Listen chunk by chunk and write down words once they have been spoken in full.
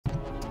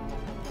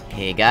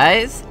Hey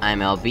guys, I'm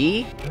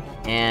LB,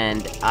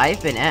 and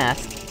I've been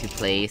asked to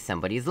play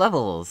somebody's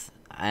levels.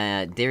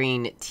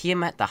 During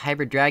Tiamat the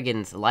Hybrid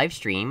Dragon's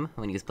livestream,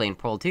 when he was playing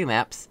Portal 2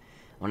 maps,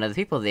 one of the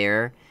people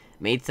there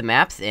made some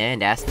maps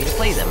and asked me to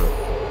play them.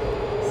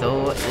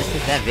 So, this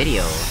is that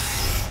video.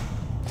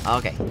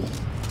 Okay.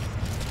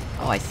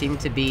 Oh, I seem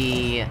to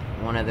be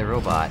one of the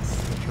robots.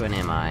 Which one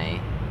am I?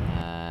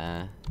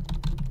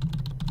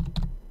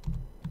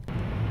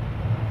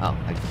 Oh,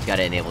 I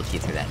gotta enable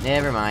cheats for that.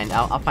 Never mind,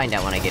 I'll find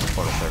out when I get to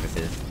Portal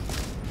Services.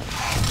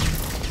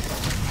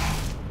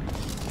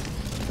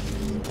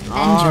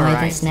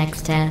 Enjoy this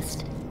next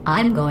test.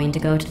 I'm going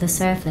to go to the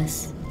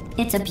surface.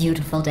 It's a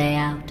beautiful day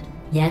out.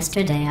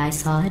 Yesterday I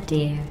saw a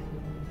deer.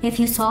 If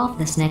you solve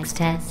this next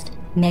test,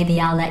 maybe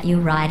I'll let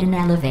you ride an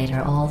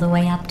elevator all the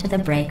way up to the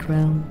break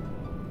room.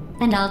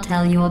 And I'll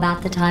tell you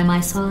about the time I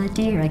saw a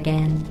deer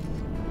again.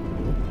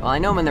 Well, I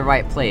know I'm in the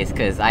right place,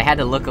 cause I had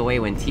to look away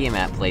when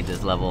Tiamat played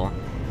this level.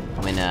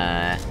 When,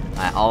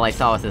 all I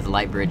saw was this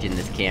light bridge in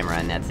this camera,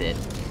 and that's it.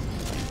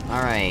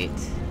 Alright.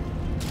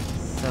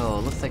 So,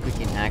 looks like we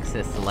can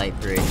access the light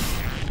bridge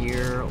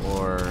here,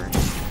 or...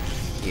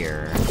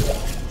 here.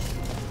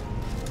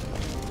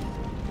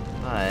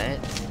 But...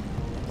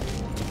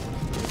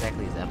 what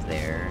exactly is up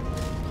there?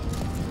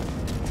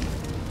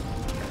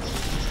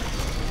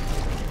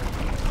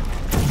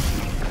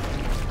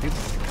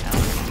 Oops.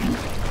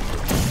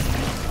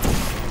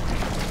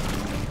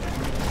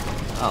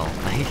 Oh,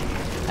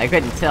 I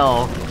couldn't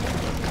tell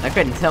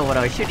what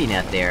I was shooting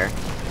at there.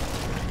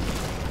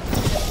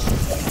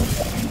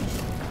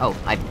 Oh,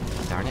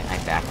 darn it, I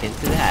backed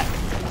into that.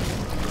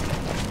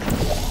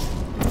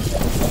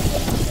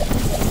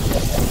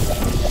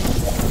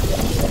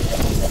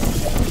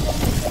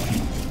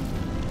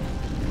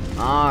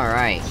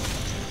 Alright.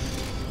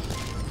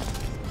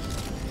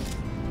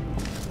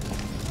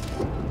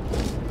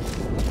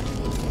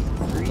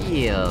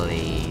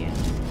 Really?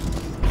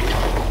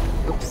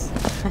 Oops.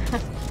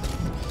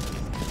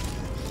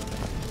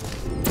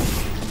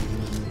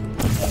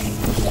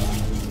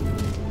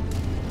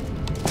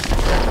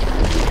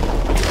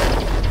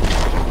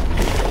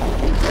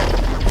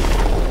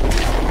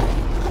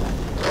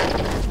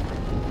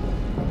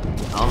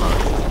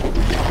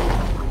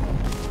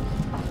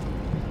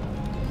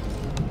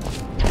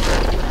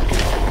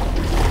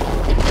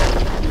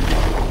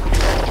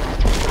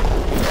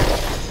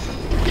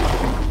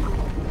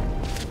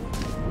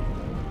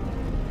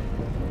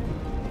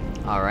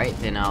 Alright,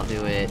 then I'll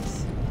do it...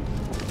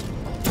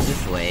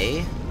 this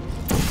way.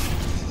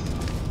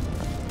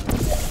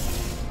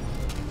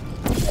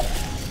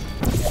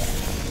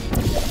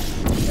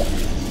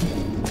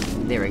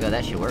 There we go,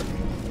 that should work.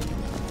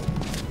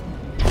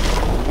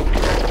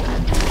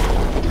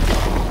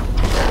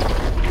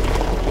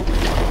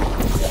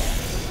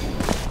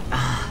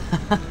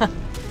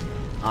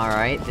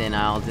 Alright, then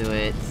I'll do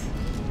it...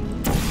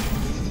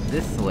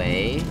 this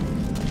way.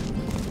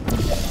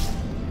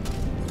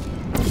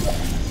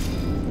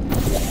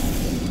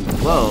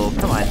 Whoa,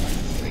 come on.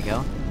 There we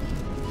go.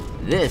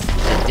 This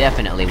should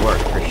definitely work,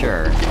 for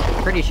sure.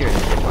 Pretty sure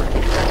this should work.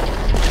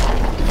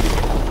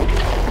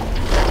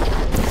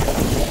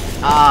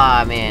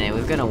 Ah, man, it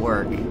was gonna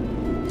work.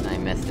 I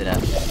messed it up.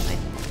 I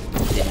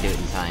didn't do it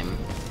in time.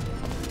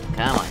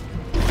 Come on.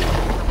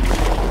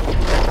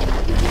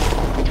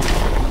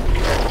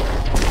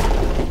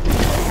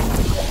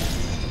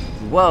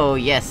 Whoa,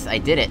 yes, I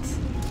did it!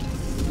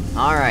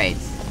 Alright.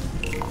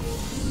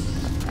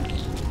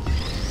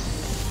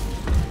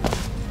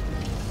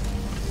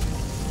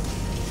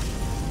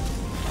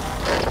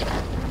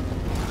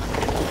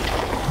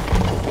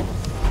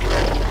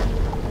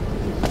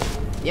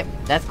 Yep,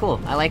 that's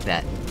cool. I like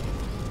that.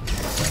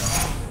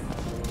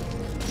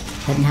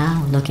 But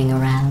now, looking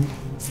around,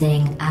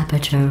 seeing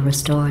Aperture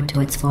restored to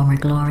its former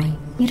glory,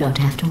 you don't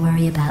have to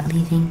worry about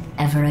leaving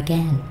ever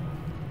again.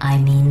 I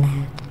mean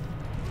that.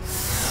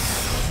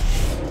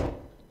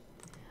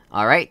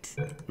 Alright,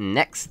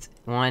 next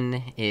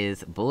one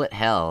is Bullet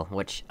Hell,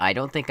 which I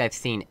don't think I've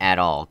seen at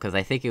all, cause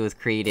I think it was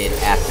created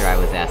after I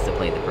was asked to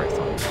play the first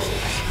one.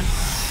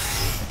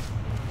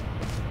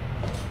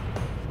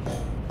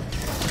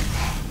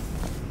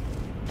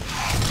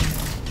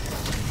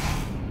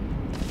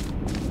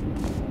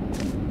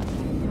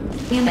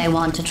 You may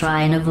want to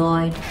try and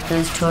avoid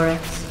those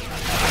turrets.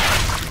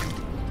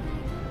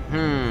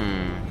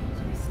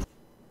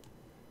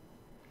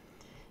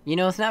 You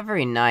know, it's not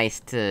very nice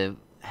to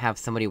have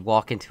somebody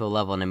walk into a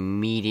level and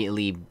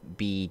immediately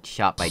be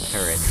shot by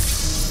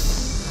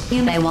turrets.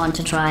 You may want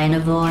to try and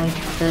avoid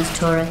those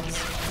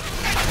turrets.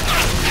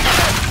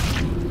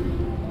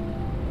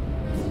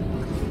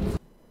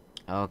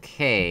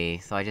 Okay,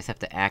 so I just have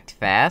to act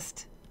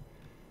fast?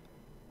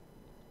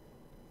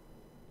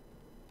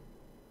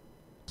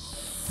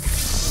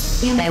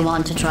 You may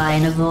want to try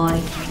and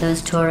avoid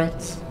those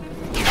turrets.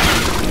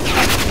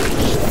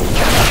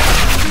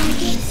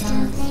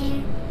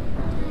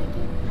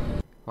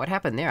 What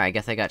happened there? I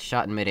guess I got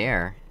shot in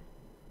midair.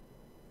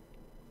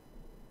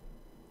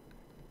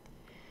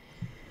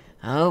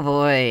 Oh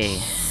boy.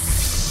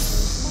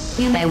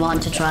 You may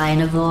want to try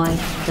and avoid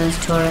those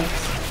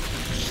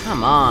turrets.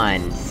 Come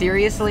on,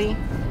 seriously?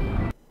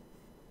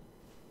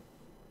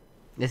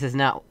 This is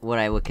not what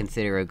I would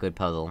consider a good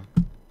puzzle.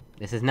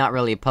 This is not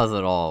really a puzzle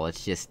at all,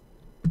 it's just...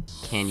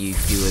 Can you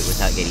do it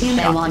without getting shot to death? You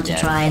may want to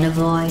try and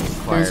avoid those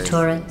Requires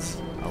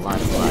turrets. a lot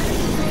of luck.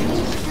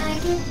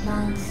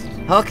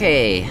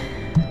 Okay!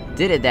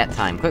 Did it that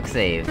time, quick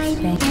save.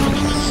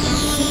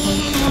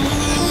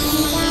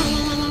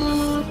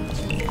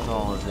 What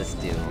all does this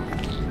do?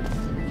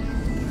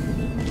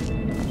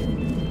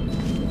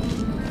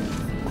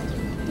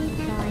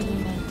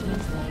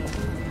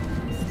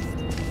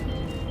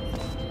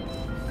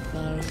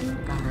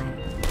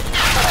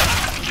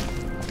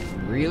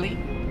 Really?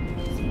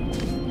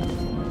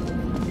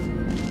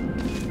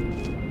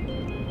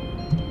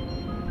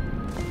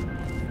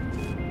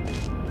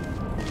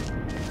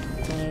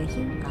 There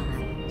you are.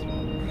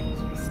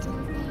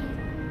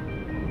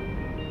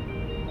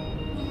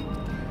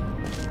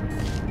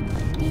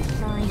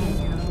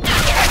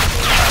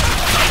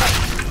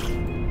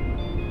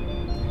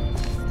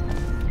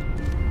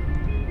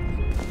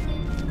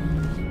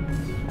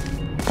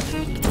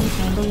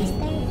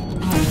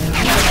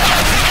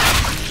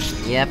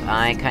 Yep,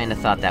 I kinda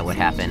thought that would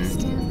happen.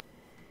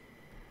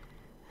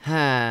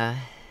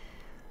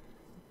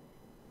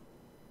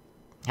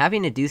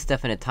 Having to do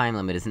stuff in a time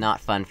limit is not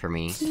fun for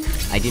me.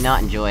 I do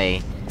not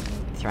enjoy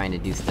trying to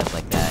do stuff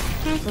like that.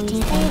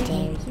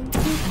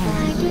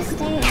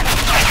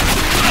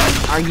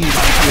 Are you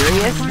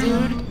serious,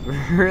 dude?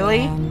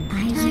 Really?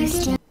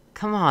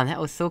 Come on, that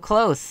was so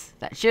close!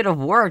 That should've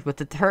worked, but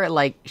the turret,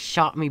 like,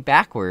 shot me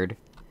backward.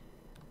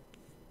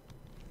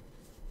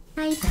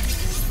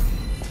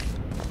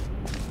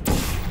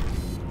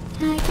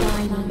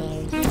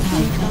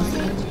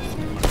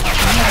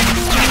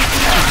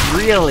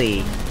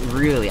 Really?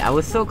 Really? I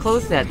was so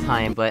close that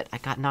time, but I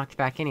got knocked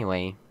back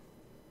anyway.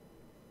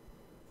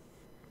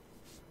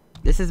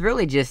 This is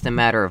really just a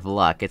matter of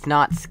luck. It's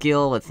not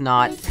skill, it's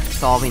not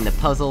solving the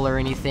puzzle or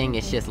anything,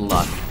 it's just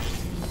luck.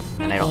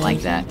 And I don't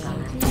like that.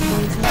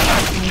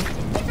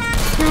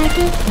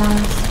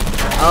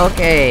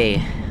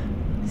 Okay.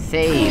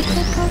 Save.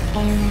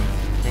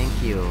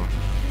 Thank you.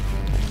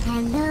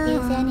 Hello.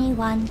 Is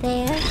anyone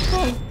there?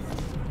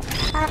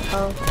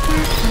 Uh-oh.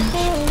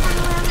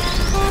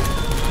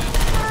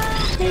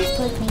 Please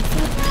put me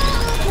through.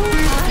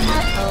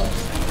 Uh-oh.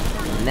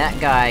 And that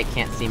guy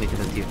can't see me because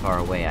I'm too far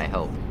away, I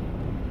hope.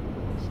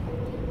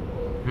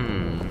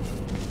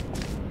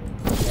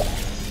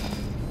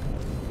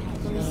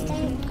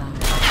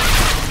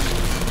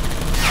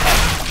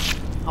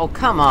 Oh,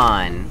 come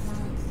on!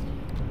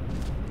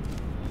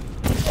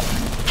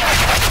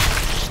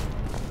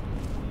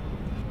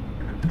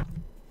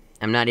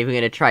 I'm not even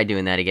gonna try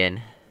doing that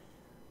again.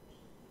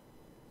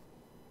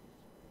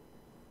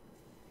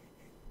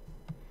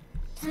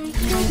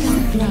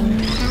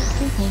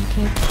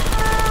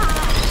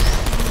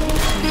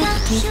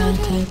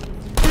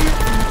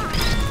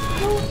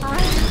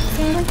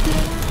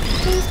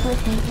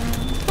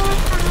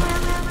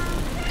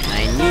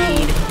 I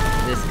need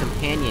this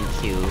companion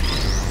cube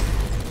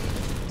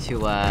to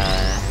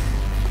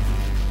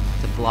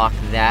block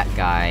that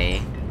guy.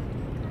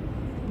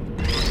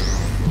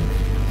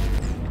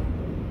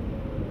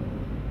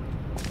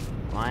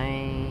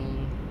 Why?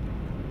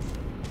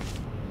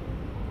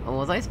 Oh,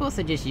 was I supposed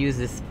to just use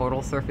this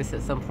portal surface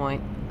at some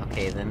point?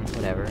 Okay then,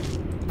 whatever.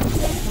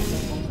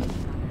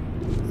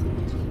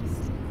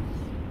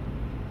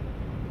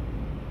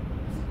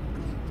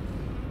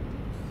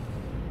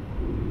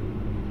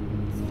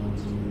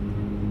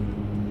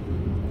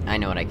 I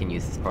know what I can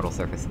use this portal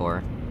surface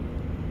for.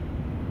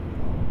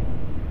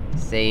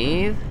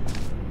 Save.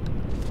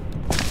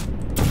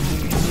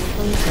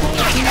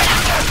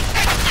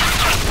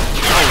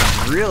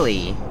 Oh,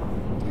 really?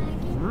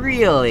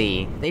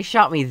 Really? They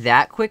shot me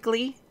that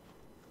quickly?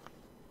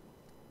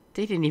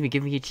 They didn't even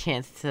give me a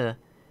chance to...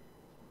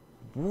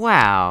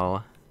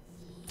 Wow.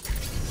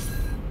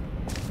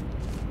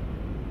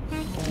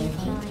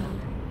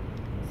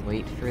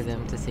 Wait for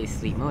them to say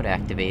sleep mode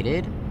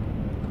activated.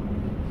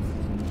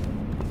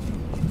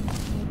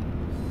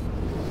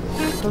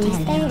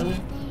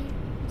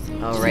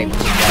 Oh, right.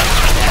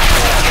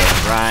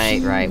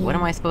 Right. What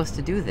am I supposed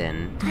to do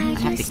then? I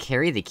have to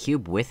carry the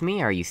cube with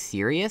me? Are you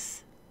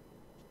serious?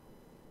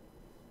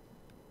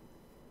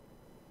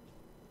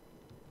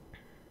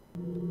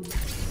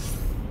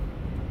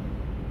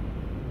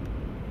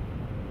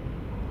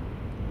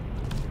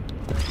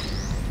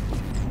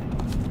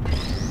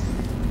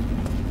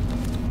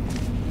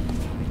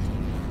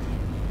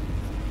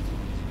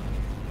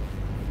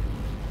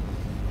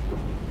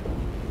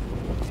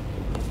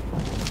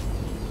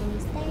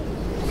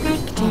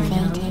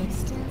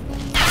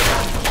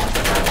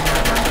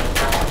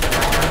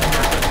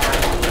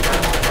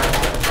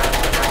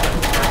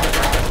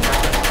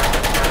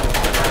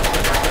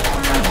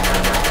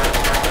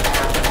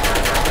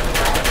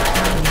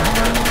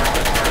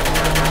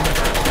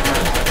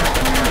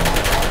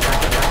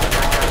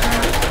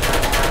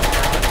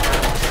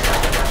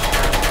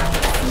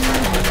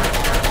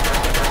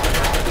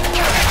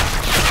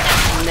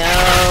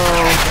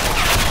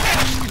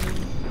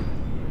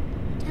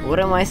 What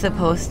am I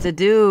supposed to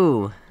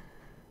do?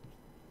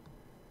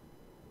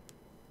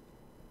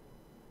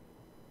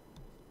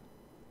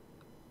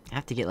 I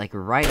have to get, like,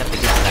 right up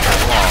against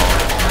that wall.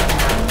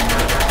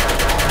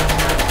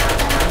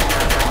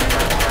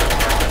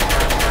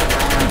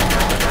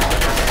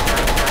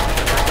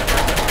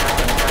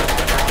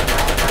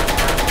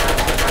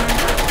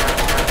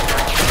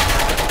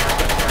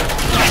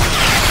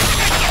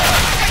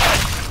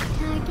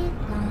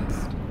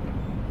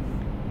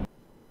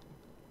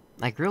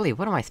 Like, really,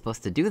 what am I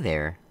supposed to do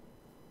there?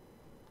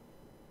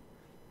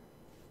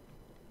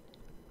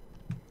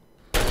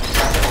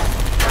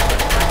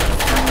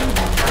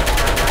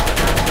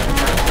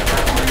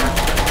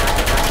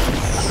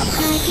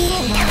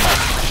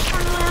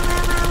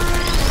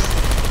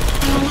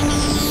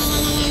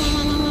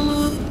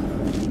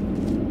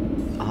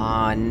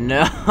 Oh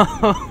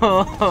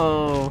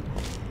no!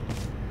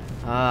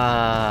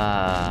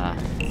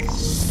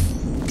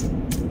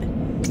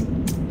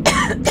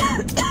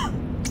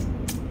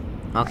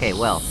 Okay,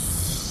 well.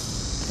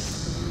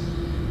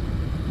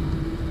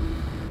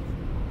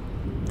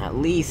 At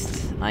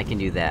least I can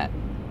do that.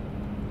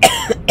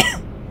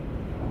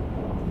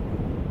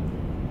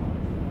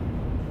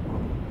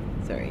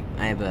 Sorry,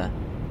 I have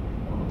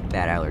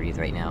bad allergies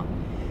right now.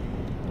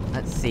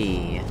 Let's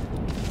see.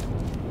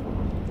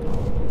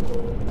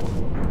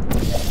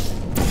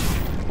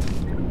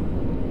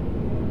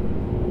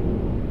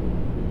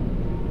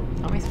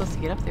 How am I supposed to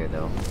get up there,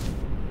 though?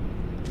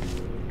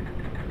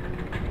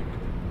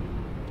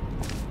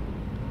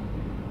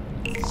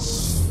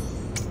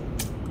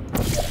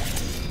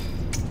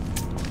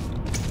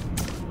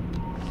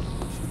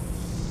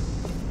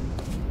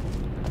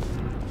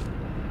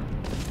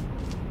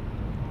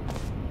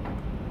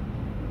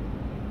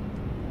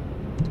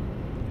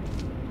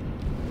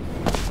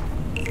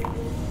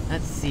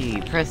 Let's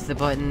see, press the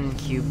button,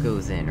 cube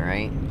goes in,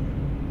 right?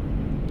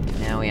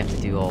 Now we have to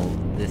do all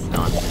this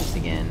nonsense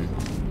again.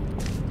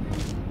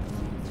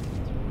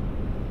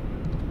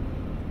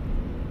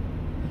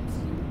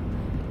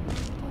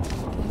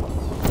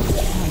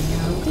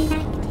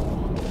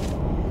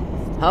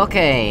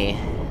 Okay.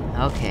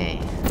 Okay.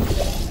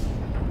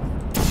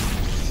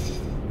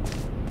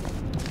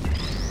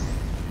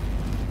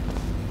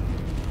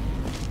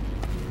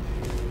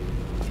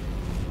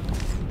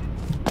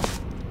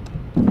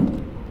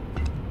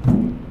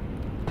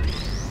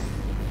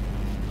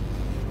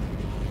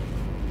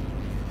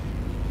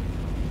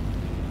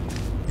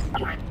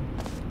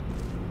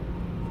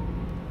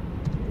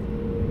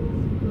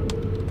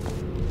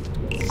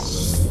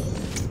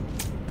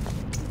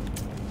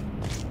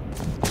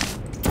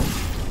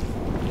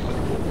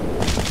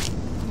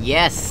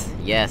 Yes!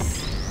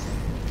 Yes.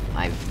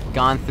 I've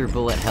gone through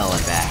bullet hell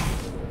and back.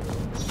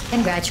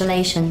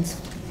 Congratulations.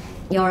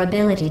 Your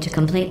ability to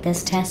complete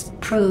this test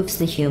proves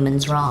the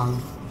humans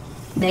wrong.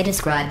 They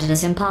described it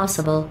as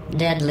impossible,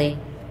 deadly,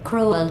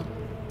 cruel,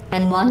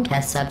 and one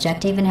test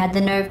subject even had the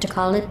nerve to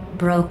call it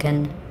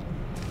broken.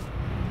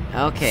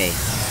 Okay.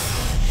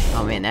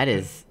 Oh man, that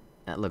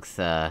looks,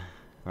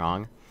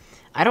 wrong.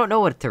 I don't know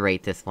what to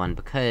rate this one,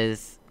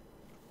 because...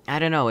 I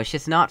don't know, it's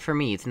just not for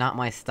me, it's not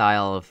my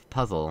style of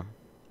puzzle.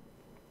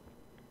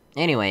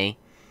 Anyway,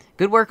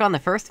 good work on the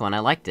first one, I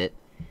liked it.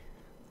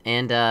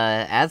 And,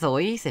 as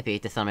always, if you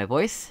hate the sound of my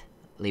voice,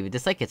 leave a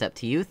dislike, it's up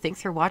to you.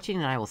 Thanks for watching,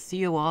 and I will see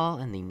you all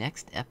in the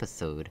next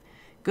episode.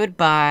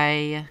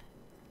 Goodbye!